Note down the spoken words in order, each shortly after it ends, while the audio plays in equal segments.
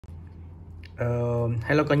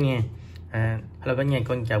Hello cả nhà. Hello cả nhà,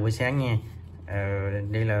 con chào buổi sáng nha.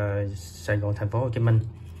 Đây là Saigon, thành phố Hồ Chí Minh.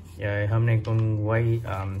 Hôm nay con quay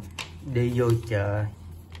đi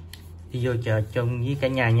vô chợ chung với cả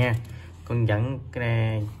nhà nha. Con dẫn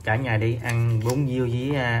cả nhà đi ăn bún riêu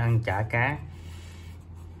với ăn chả cá.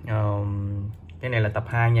 Cái này là tập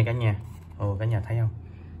 2 nha cả nhà. Cả nhà thấy không?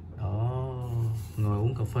 Đó, ngồi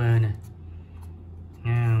uống cà phê nè.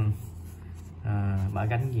 Nghe không? Bà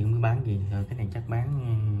gánh gì không biết bán gì. Cái này chắc bán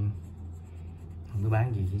không biết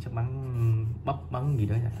bán gì, chắc bán bắp bắn gì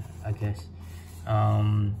đó. Ok.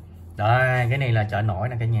 Đó, cái này là chợ nổi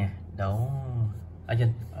nè cả nhà. Đó,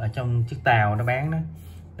 ở trong chiếc tàu nó bán đó.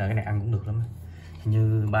 Rồi cái này ăn cũng được lắm,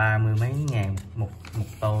 như 30 mấy ngàn một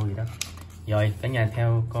tô gì đó. Rồi cả nhà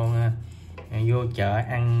theo con vô chợ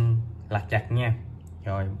ăn lặt chặt nha.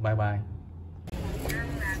 Rồi bye bye.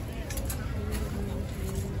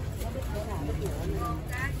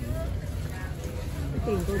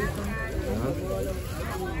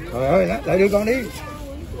 Trời ơi, lại đưa con đi.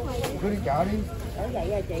 Cứ đi chợ đi. Ở vậy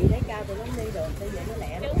là chị lấy cao tụi nó đi được, bây giờ nó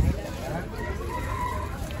lẹ nó chạy đó.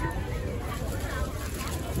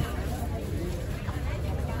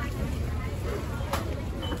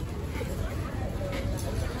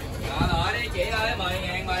 Rồi đi chị ơi,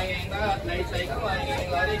 10.000 đó, lì có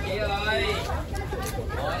 10.000 rồi đi chị ơi.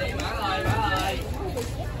 Rồi đi Mã ơi.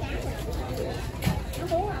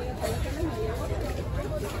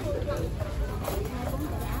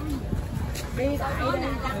 Đi tại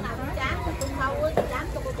đây chán tôi không á, chán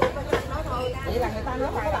tôi nói thôi. Vậy là người ta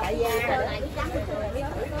nói phải đại gia rồi đấy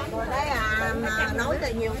nói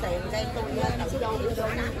tới nhiều tiền đây tôi tự vô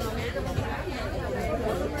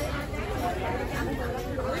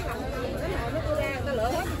tôi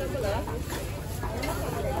lựa hết, tôi lựa.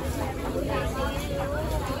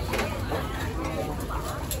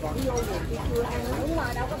 Bỏ vô rồi chưa ăn đúng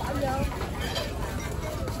mà đâu có bỏ vô.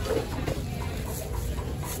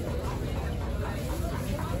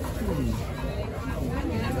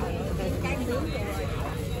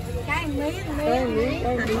 Cái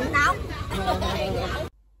miếng nóng.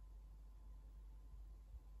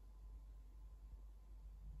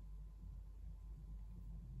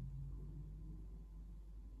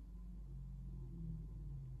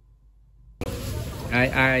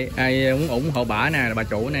 Ai muốn ủng hộ bả nè, bà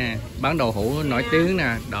chủ nè, bán đồ hũ nổi tiếng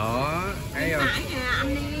nè, đó thấy không?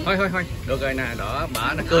 Thôi được rồi nè, đó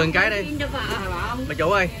bả nó cười cái đi bà chủ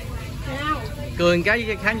ơi, cười cái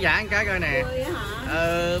với khán giả cái coi nè.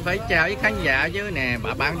 Phải chào với khán giả chứ nè,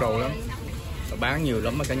 bả bán đồ lắm, bà bán nhiều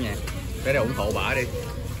lắm đó cả nhà, cái này ủng hộ bả đi.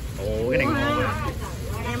 Cái này ngon à.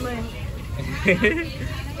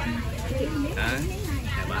 Hả?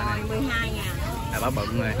 Bà này 12.000. Bà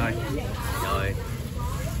bận rồi thôi. Rồi.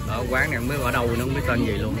 Đó, quán này không biết ở đâu, nó không biết tên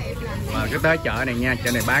gì luôn. Mà cái tới chợ này nha,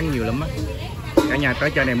 chợ này bán nhiều lắm á. Cả nhà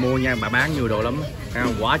tới chợ này mua nha, bà bán nhiều đồ lắm.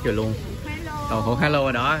 Quá trời luôn. Đồ hộ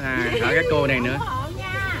hello đó, ở cái cô này nữa.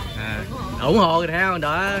 Ủng hộ rồi thấy không?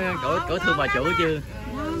 Đó, cổ thương bà chủ chứ.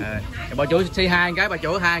 Bà chủ say hai cái, bà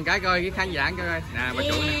chủ hai cái coi cái khán giả coi. Nè bà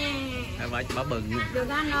chủ nè. Bà bừng. Được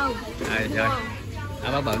ăn không? Rồi.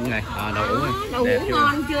 Bà bừng này, đậu hũ này. Đậu hũ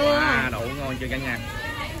ngon chưa? Đậu hũ ngon chưa cả nhà?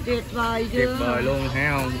 Tuyệt vời chưa? Tuyệt vời luôn, thấy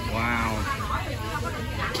không? Wow.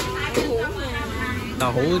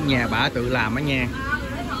 Đậu hũ nhà bả tự làm á nha.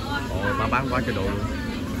 Bà bán quá trời đồ luôn.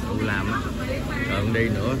 Tự làm á. Rồi đi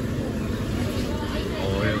nữa.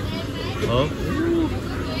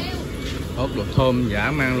 Ớt đồ thơm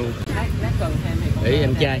dã man luôn. Ý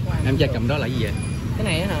em trai cầm đó là gì vậy? Cái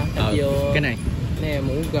này hả? Cái này. Cái này là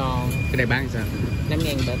mũ gòn. Cái này bán sao? 5.000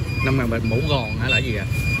 bịch. 5.000 bịch mũ gòn hả, là gì vậy?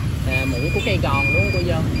 Mũ của cây gòn đúng không cô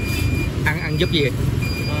dâu? Ăn giúp gì?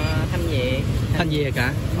 Thanh về. Thanh về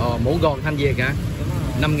cả. Mũ gòn thanh về cả.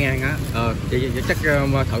 5.000 hả? Chị chắc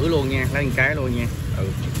thử luôn nha, lấy một cái luôn nha.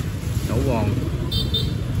 Mũ gòn.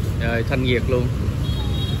 Rồi thanh Việt luôn.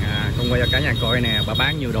 Con quay cho cả nhà coi nè, bà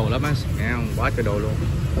bán nhiều đồ lắm á, nghe không? Quá trời đồ luôn.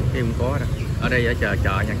 Cái không có đâu. Ở đây ở chợ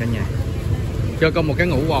nha cả nhà. Cho con một cái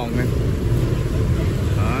ngũ gòn nè.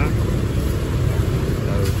 Đó.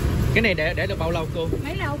 Cái này để được bao lâu cô?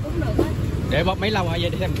 Mấy lâu cũng được á. Để bóp mấy lâu hả? Vậy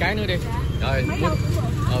để thêm cái nữa đi. Rồi. Mấy lâu cũng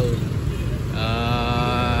được.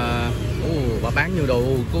 Bà bán nhiều đồ.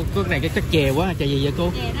 Cô này cái chất chè quá, chè gì vậy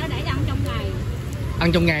cô? Chè đó để ăn trong ngày.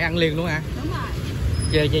 Ăn trong ngày ăn liền luôn hả? Đúng rồi.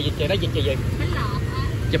 Chè đó chè gì? Bánh lọt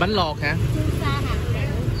hả? Chè bánh lọt hả?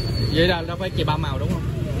 Vậy là đâu phải chè ba màu đúng không?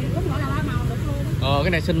 Đúng rồi, là ba màu được luôn.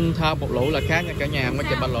 Cái này xin tha bột lũ là khác nha cả nhà, không có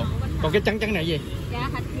chè ba lọt. Còn cái trắng này gì? Dạ,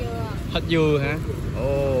 thịt dừa. Thịt dừa hả?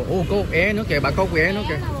 Có ốc é nữa kìa, bà có ốc é nữa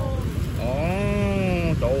kìa.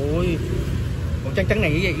 Trời ơi. Còn trắng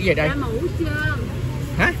này cái gì đây? Mũ chưa?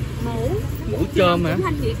 Hả? Mũ Mũ chôm hả?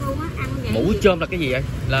 Mũ chôm là cái gì vậy?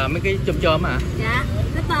 Là mấy cái chôm hả? Dạ,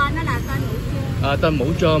 cái tên nó là tên mũ chôm. Tên mũ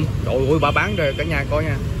chôm. Trời ơi, bà bán rồi cả nhà coi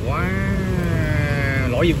nha.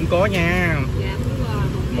 Wow, loại gì cũng có nha. Dạ,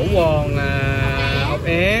 mũ quòn, ốc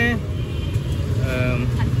é,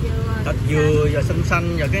 thịt dừa và xanh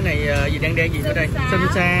xanh, và cái này gì đen đen gì nữa đây?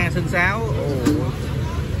 Xinh xáo.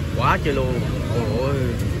 Quá trời luôn. Ôi,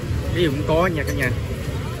 cái gì cũng có nha cả nhà.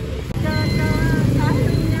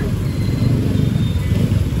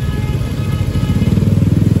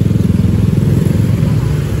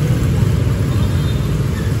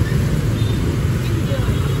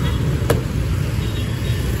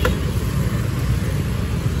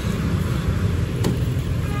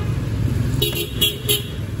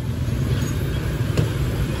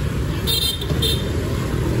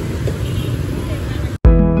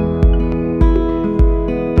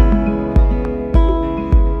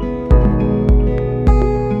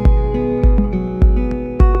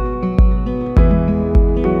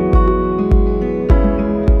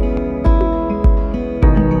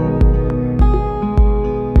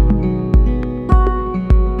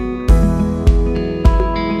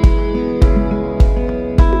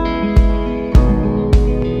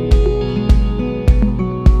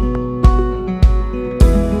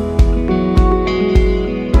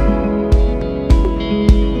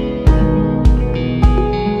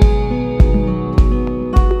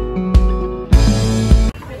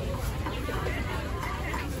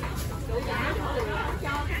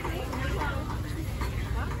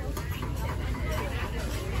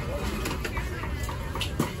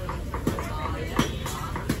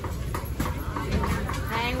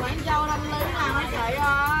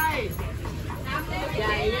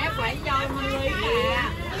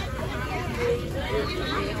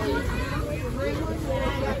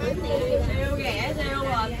 Siêu rẻ, siêu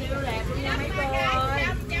bền, siêu đẹp nha mấy cô ơi.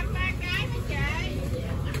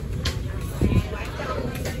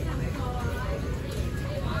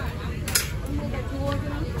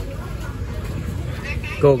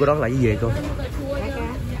 Cô cái đó là cái gì cô?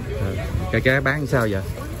 Cá bán sao vậy?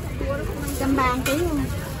 130 kg luôn.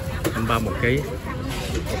 130 một ký.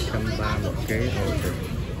 130 một ký.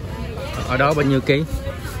 Ở đó bao nhiêu ký?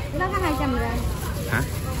 Nó có 200 gram. Hả?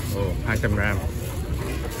 Ồ, 200 gram.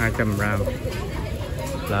 200 gram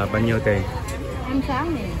là bao nhiêu tiền? 26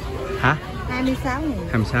 ngàn. Hả? 26 ngàn.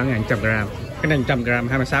 26 ngàn 100 gram. Cái này 100 gram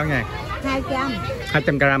 26 ngàn. 200.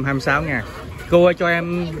 200 gram 26 ngàn. Cô ơi cho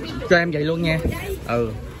em vậy luôn nha.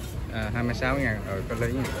 26 ngàn. Có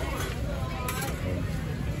lý nha.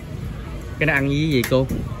 Cái này ăn với gì cô?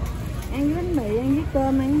 Ăn với bánh mì, ăn với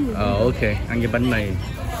cơm, ăn với gì? Ok, ăn với bánh mì.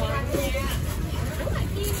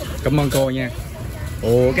 Cảm ơn cô nha.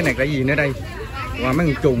 Ồ, cái này là gì nữa đây? Wow, mấy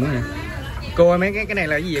con trùng nữa nè. Cô ơi, mấy cái này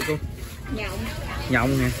là cái gì vậy cô? Nhộng.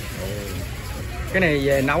 Nhộng nha. Cái này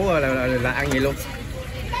về nấu là ăn gì luôn?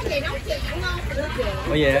 Cái gì nấu chè ngon.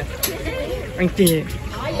 Cái gì vậy? Ăn chè.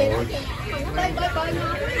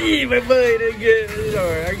 Gì phải bơi đây ghê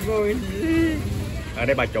rồi, ăn ngồi. Ở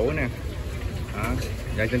đây bà chủ nè. Đó,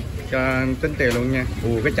 vậy cho tính tiền luôn nha.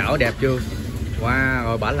 Cái chảo đẹp chưa? Wow,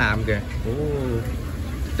 rồi bả làm kìa.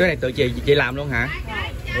 Cái này tự chị làm luôn hả?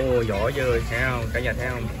 Giỏi chưa, thấy không? Cả nhà thấy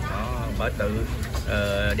không? Đó, bả tự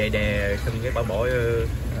đè xong cái bả bỏ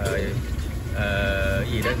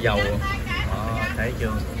gì đó dầu. Đó, thấy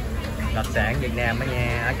chưa? Đặc sản Việt Nam đó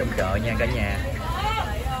nha, ở trong chợ nha cả nhà.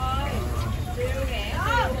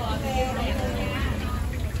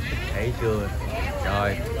 Thấy chưa?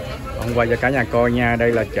 Rồi, hôm qua cho cả nhà coi nha,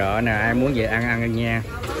 đây là chợ nè, ai muốn về ăn nha.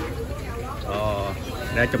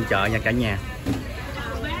 Đây trong chợ nha cả nhà.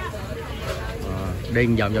 Đi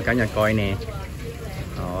vòng cho cả nhà coi nè.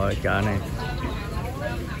 Rồi, chợ này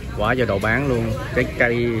quá trời đồ bán luôn, cái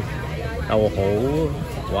cây đậu hũ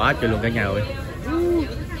quá trời luôn cả nhà ơi.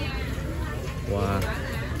 Wow,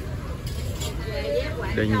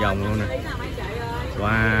 đi vòng luôn nè.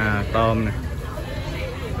 Wow, tôm nè.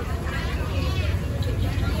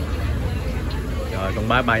 Rồi con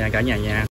bye bye nha cả nhà nha.